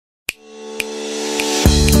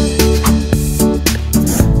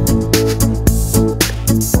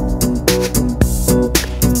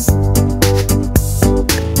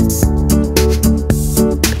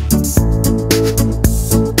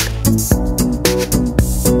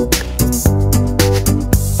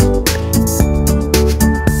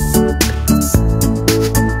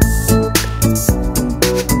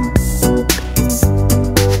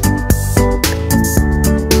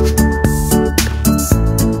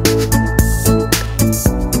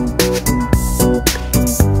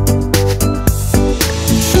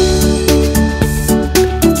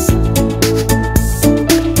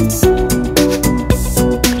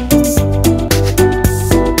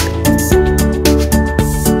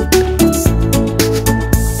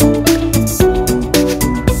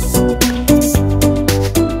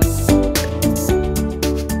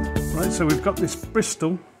this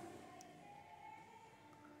Bristol.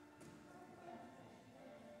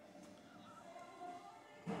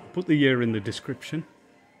 Put the year in the description.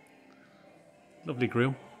 Lovely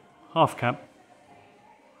grille, half cab.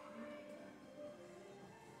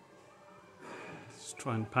 Let's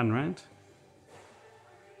try and pan round.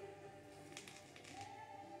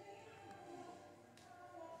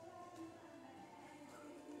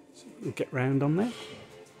 So we'll get round on there.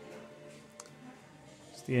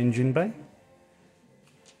 It's the engine bay.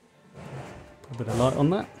 Put a bit of light on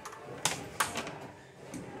that.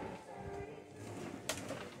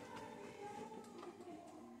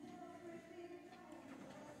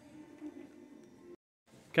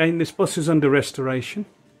 Again, this bus is under restoration.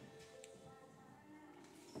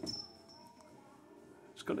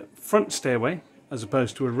 It's got a front stairway as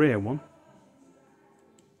opposed to a rear one.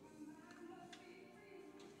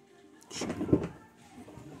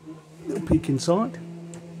 Little peek inside.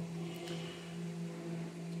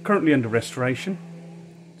 Currently under restoration,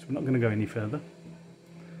 so we're not going to go any further.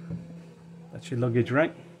 That's your luggage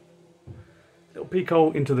rack. Little peek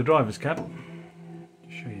hole into the driver's cab.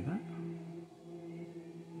 Just show you that.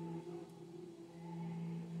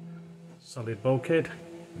 Solid bulkhead,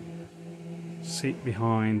 seat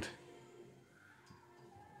behind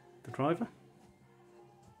the driver,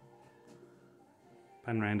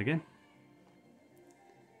 pan round again,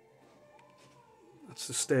 that's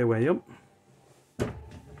the stairway up,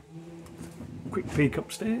 quick peek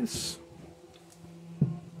upstairs.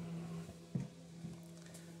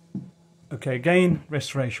 Okay, again,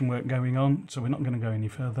 restoration work going on, so we're not going to go any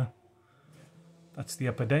further. That's the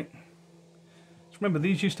upper deck. Remember,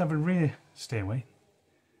 these used to have a rear stairway,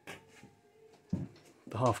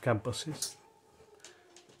 the half cab buses.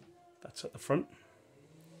 That's at the front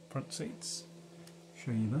seats.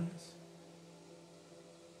 Show you those.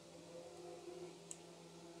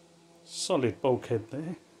 Solid bulkhead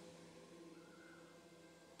there.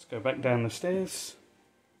 Let's go back down the stairs.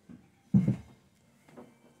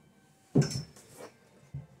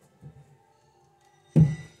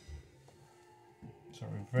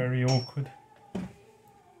 Sorry, very awkward.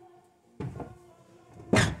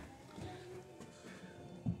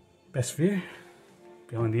 Best view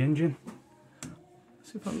behind the engine.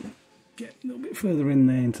 See if I can get a little bit further in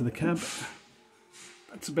there into the cab.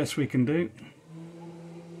 That's the best we can do.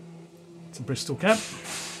 It's a Bristol cab.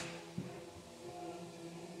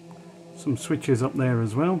 Some switches up there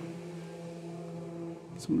as well.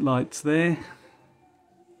 Some lights there.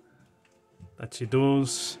 That's your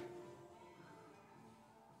doors.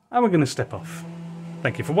 And we're going to step off.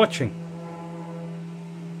 Thank you for watching.